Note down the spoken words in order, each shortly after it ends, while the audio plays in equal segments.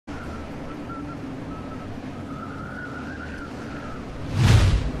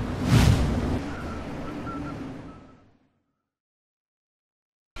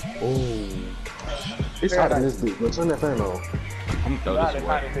It's hot in this bitch, bro. Turn that fan on. I'm gonna throw God, this it's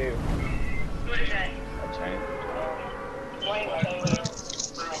hot away. as hell.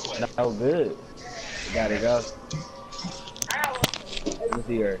 No good. You gotta go. Let me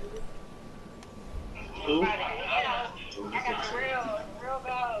see her.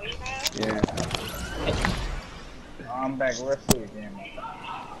 Yeah. I'm back real soon again.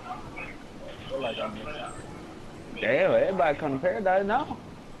 Feel like I'm missing. Damn, everybody come to Paradise now.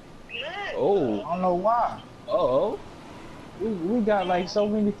 Oh, I don't know why. oh. We got like so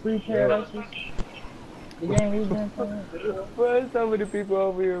many free Paradises. The game we've been playing. Bro, there's so many people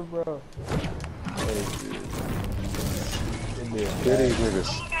over here, bro. Here these niggas.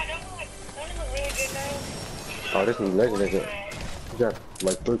 Oh, this new legend nigga. You got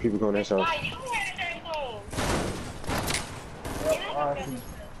like 3 people going that house.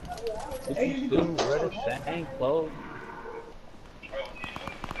 Same clothes.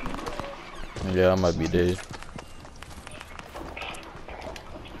 Yeah, I might be dead.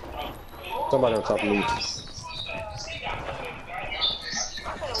 Somebody on top of me.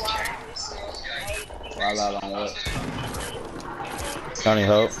 Wild out on what? County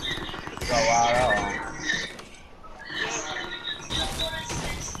help. Go wild out on.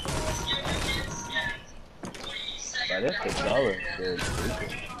 But this is dollar.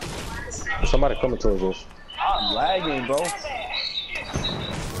 Somebody coming towards us. I'm lagging, bro.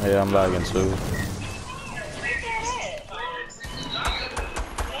 Yeah, I'm lagging too.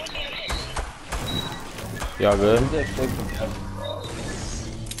 Y'all good?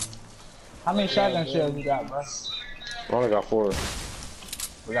 How many shotgun shells you got, bro? I only got 4.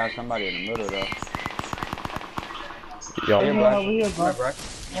 We got somebody in the middle, though. Y'all. Hey, one over here, bro.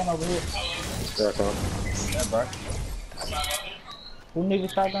 One over here. There I come. Yeah, bro. Who needs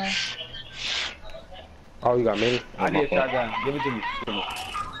a shotgun? Oh, you got many? I need a shotgun. Give it to me.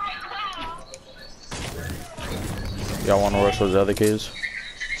 Y'all want to rush those other kids?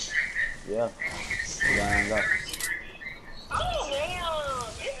 Yeah. We gotta hang up.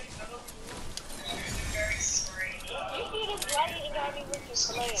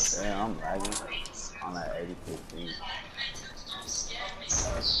 Yeah, I'm lagging. I'm at 80-15.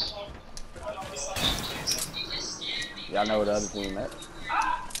 Y'all know where the other team at?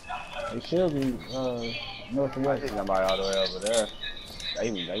 They should be, northwest. Somebody all the way over there.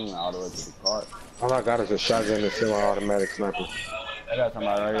 They went all the way to the cart. All I got is a shotgun and semi-automatic sniper. They got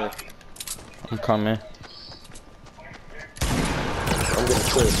somebody right here. I'm coming. I'm getting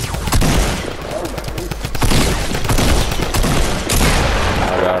tricked. I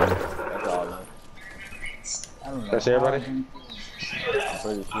got him. That's all of them. That's everybody? I'm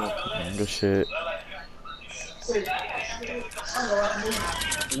pretty sure. Good shit.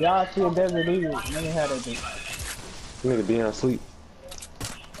 Y'all see a Desert Eagle. Let me have that bitch. Nigga Dion sleep.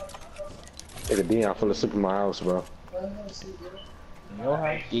 Nigga Dion full of sleep in my house, bro. Your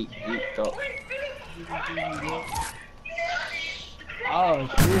house? Geek up. Oh,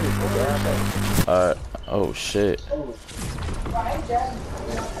 shit. Alright. Oh shit.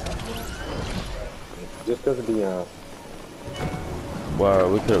 Just because of Dion. Wow,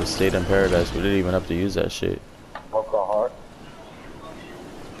 we could have stayed in Paradise. We didn't even have to use that shit. Walk hard.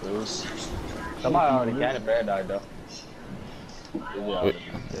 Somebody already got a Paradise, though. Wait.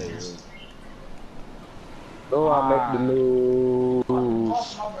 Oh, I make the news.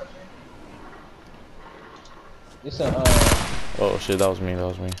 It's a, Oh shit, that was me. That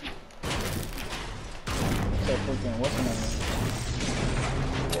was me. it's a freaking, what's the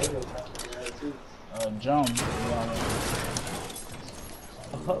name? Jump.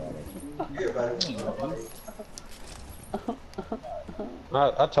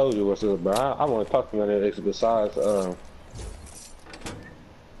 I told you what's up, bro. I want to talk to you on that extra besides, I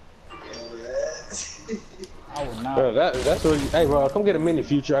would not. bro, that's really, hey, bro, come get a mini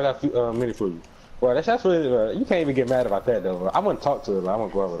future. I got a mini for you. Bro, that's really, you can't even get mad about that, though, bro. I want to talk to her, but I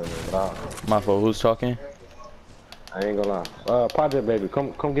want to go over there, but My fault. Who's talking? I ain't gonna lie. Project Baby,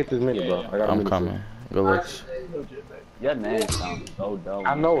 come get this mini, bro. I got a I'm mini coming. Good looks. Your name sounds so dope.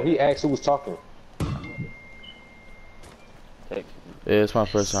 I know, he asked who was talking. Yeah, it's my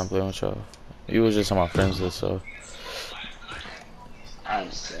first time playing with y'all. You was just on my friends list, so. I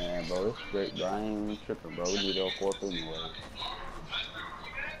understand, bro. It's great, bro. I ain't even tripping, bro. We need all 4th anyway.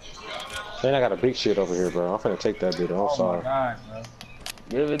 Man, I got a big shit over here, bro. I'm finna take that bit. I'm sorry. God, bro.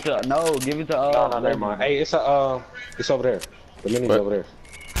 Give it to, give it to, No, never mind. Hey, it's a, it's over there. The mini's What? over there.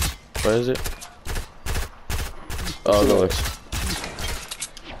 Where is it? Oh, good looks.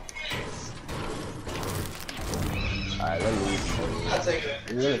 Alright, let's leave. I'll take it.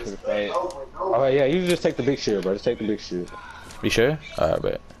 You really could have stayed. Oh, yeah, you just take the big shit, bro. Just take the big shit. You sure? Alright,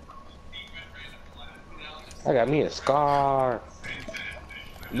 bet. I got me a scar.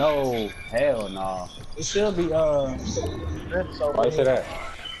 No, hell no. It should be Rips over Why you say here. that?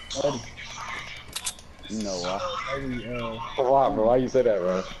 You know what? Maybe Why, bro? Why you say that,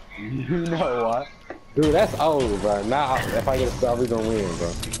 bro? You know what? Dude, that's old, bro. Now, if I get a scar, we gonna win,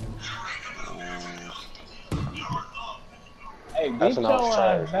 bro. hey, That's get when I was your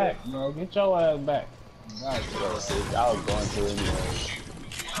trash, ass back, bro. Get your ass back. Right. I was going to anyway.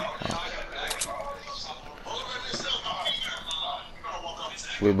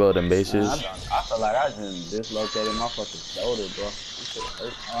 We building Man, bases. I feel like I just dislocated my fucking shoulder, bro. This shit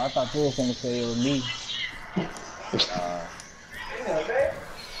hurt. Oh, I thought you were gonna say it was me.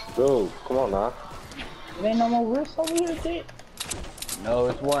 Dude, come on now. It ain't no more Rips over here, shit. No,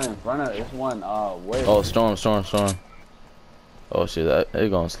 it's one in front of. It's one. Way. Oh, storm. Oh shit, that it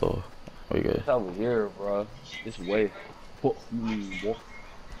going slow. We good. It's over here, bro. This way.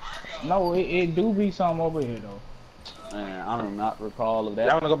 No, it do be something over here though. Man, I do not recall of that.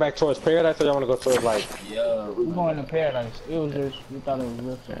 Y'all wanna go back towards Paradise or y'all wanna go towards, like... Yeah, We going to Paradise. It was just we thought it was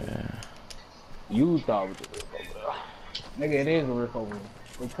Rips over here. you thought it was over Nigga, it is a Rift over here.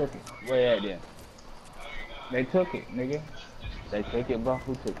 They took it. there. Where at then? They took it, nigga. They took it, bro.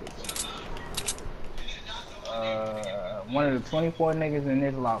 Who took it? One of the 24 niggas in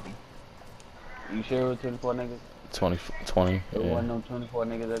this lobby. You sure it was 24 niggas? 20. There Yeah. wasn't no 24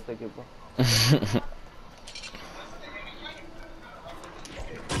 niggas that took it, bro.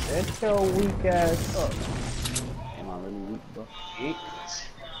 That's your weak ass up. Am I really weak, bro? Weak?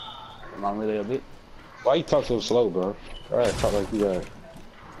 Am I really a bitch? Why you talk so slow, bro? Alright, talk like you got...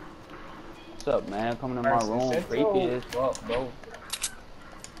 What's up, man? Coming in my Mercy, room, shut creepy your- as fuck, bro.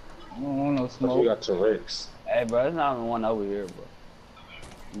 I don't want no You smoke. got Tourette's. Hey, bro, there's not even one over here,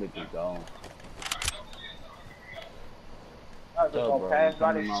 bro. Look at gone. I just What's up, gonna bro? pass by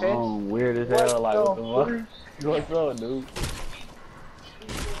Coming in this my shit. room, weird as What hell, like, what the the fuck? What's up, dude?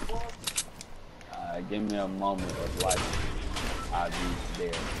 Give me a moment of life. I'll be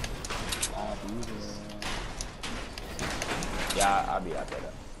there. I'll be there. Yeah, I'll be out there.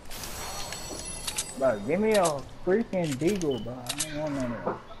 Bro, give me a freaking deagle, bro. I don't want none of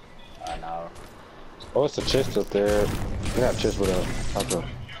that. I know. Oh, it's a chest up there. You got a chest with a... Okay.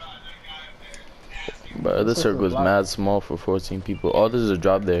 But this circle is mad small for 14 people. Oh, there's a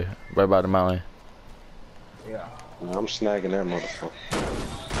drop there, right by the mountain. Yeah. I'm snagging that motherfucker.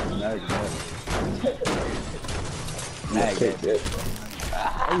 Nag that bitch.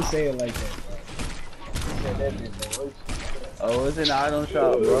 How you say it like that, bro? You said that bitch, bro. Oh, it's an item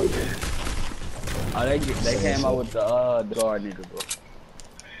shop, bro. Oh, they came out with the guard nigga, bro.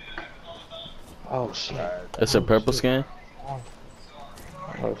 Oh, shit. It's a purple skin.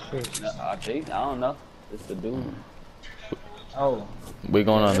 Oh, shit. I think, I don't know. It's the dude. Oh, We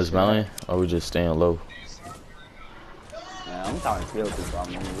going on this mountain, or we just staying low? Man, I'm trying to kill people. I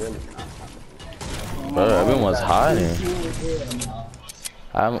mean, really. Bro, everyone's hiding.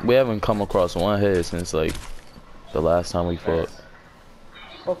 We haven't come across one head since like the last time we fought.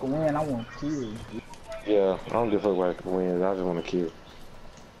 fuck a win. I want kills. Yeah, I don't give a fuck about the wins. I just want to kill.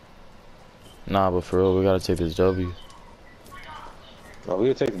 Nah, but for real, we gotta take this W. Oh,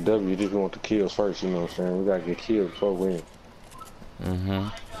 we'll take the W, just want the kills first, you know what I'm saying? We gotta get killed before we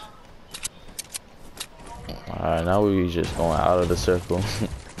win. Alright, now we just going out of the circle.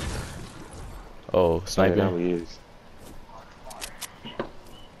 Oh, Yeah, sniping. now we is.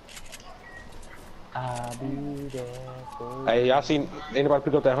 I'll be there for Hey, y'all seen anybody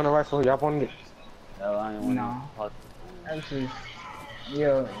pick up that hunter rifle? Y'all wanted it? No, I ain't want No. to. Actually,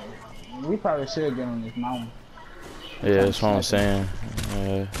 yeah, we probably should get on this mountain. Yeah, that's what I'm saying.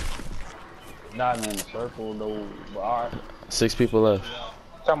 Not in the circle, though. But alright. 6 people left.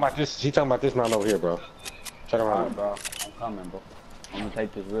 Talking about this, he talking about this mountain over here, bro. Check Alright, around. bro. I'm coming, bro. I'm gonna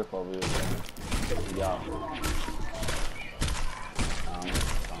take this riff over here, bro. Y'all.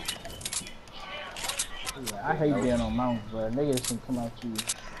 Yeah, I hate being on mountains, bro. Niggas can come out you.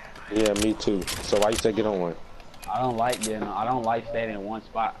 Yeah, me too. So why you say get on one? I don't like staying in one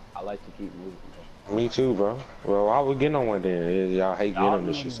spot. I like to keep moving. Me too, bro. Well, why we getting on one then? Y'all hate getting Y'all on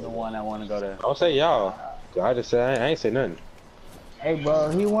this shit. niggas the So. one that want to go there. Don't say y'all. I just said I ain't say nothing. Hey, bro,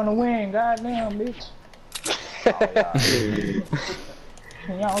 he want to win. Goddamn, bitch.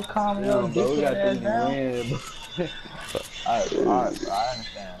 Can y'all calm your Bro, we dick got ass to down? win, bro. Alright, bro, I understand,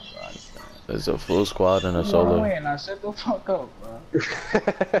 bro. I understand. There's a full squad and a You want to solo. win? Now shut the fuck up, bro.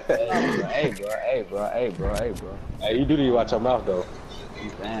 Hey, bro. Hey, you do need to watch your mouth though.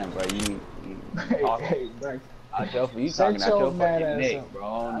 You saying, bro, you Hey, talking hey, bro. out your, you Shut talking out your your mad fucking ass neck, up. bro. I I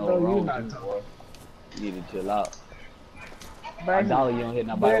don't know know you wrong not with you, talking. boy. You need to chill out. I dollar you don't hit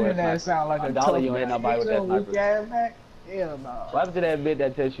nobody with that that sound like a dollar you don't hit nobody with that sniper. Hell no. What happened to that bitch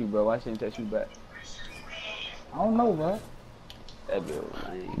that touched you, bro? Why she didn't touch you back? I don't know, bro. That bitch was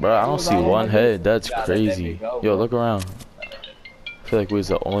lame. Bro, I don't see one head. That's gotta let that crazy. bitch go, Yo, bro. look around. I feel like we was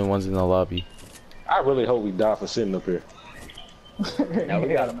the only ones in the lobby. I really hope we die for sitting up here. Now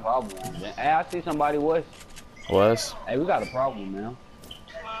we got a problem, man. Hey, I see somebody was. Wes? Hey, we got a problem, man.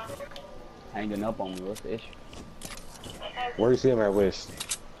 Hanging up on me. What's the issue? Where you see him at,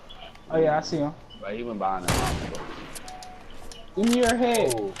 West? Oh yeah, I see him. Bro, he went behind the house, bro. Give me your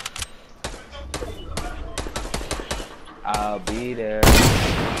head. Oh. I'll be there.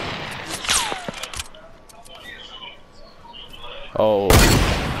 Oh,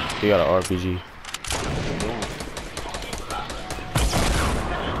 he got an RPG.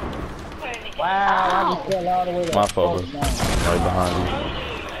 Wow, I just fell all the way to My fault, bro. down. Right behind you.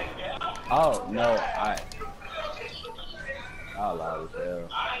 Oh, no, Y'all loud as hell.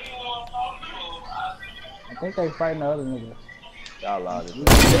 I think they fighting the other niggas. Y'all loud as hell.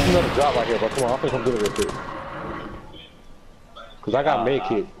 There's another drop right here, bro. Come on, I think I'm good at this. Cause I got med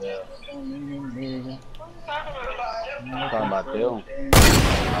kit. Talking about them. Loud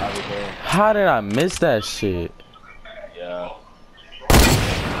as hell. How did I miss that shit? Yeah.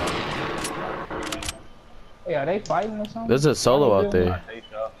 Hey, are they fighting or something? There's a solo out I there. think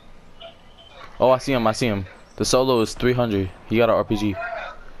so. Oh, I see him. I see him. The solo is 300. He got an RPG.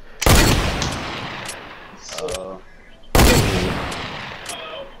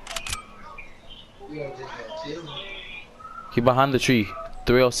 He behind the tree.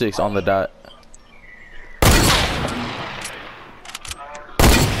 306 on the dot.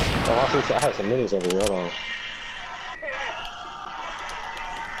 Oh, I had some minis over here. Hold on.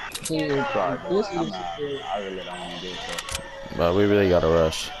 Sorry, bro. This I really don't want to do it. But we really gotta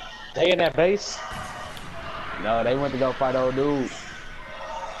rush. They in that base? No, they went to go fight old dude.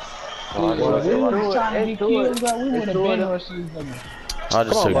 Oh, Well, we I was trying to get killed, bro. We would have two of been them. rushed these niggas. I just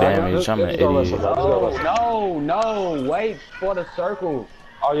Come on, took bro. damage. I'm an Let's go idiot. wrestle, bro. No, wait for the circle.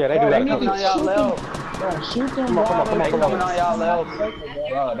 Oh yeah, they do Bro, that. they Coming need on to y'all shoot left. Bro, shoot them. Come on, come on, come on, They come coming on. on y'all left.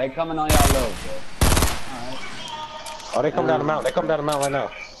 Bro, they coming on y'all left, bro. Oh, they come down the mountain. They come down the mountain right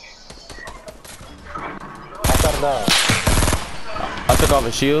now. I shot him down. I took off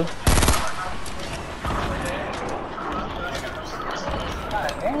his shield.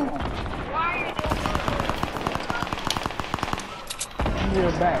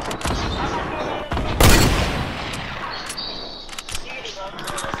 You're back.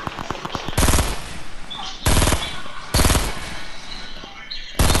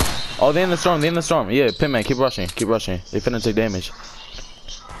 Oh, they in the storm. They in the storm. Yeah, Pitman, keep rushing. Keep rushing. They finna take damage.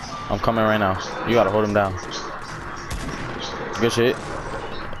 I'm coming right now. You gotta hold him down. Good shit.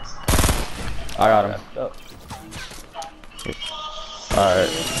 I got him. Alright.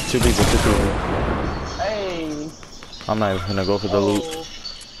 Two people. Hey. I'm not even gonna go for the loot.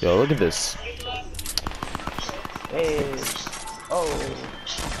 Yo, look at this. Hey. Oh.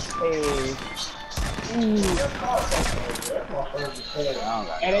 Hey.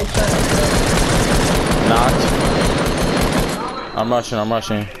 And they trying Knocked. I'm rushing.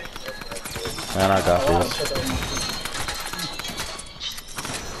 Man, I got this.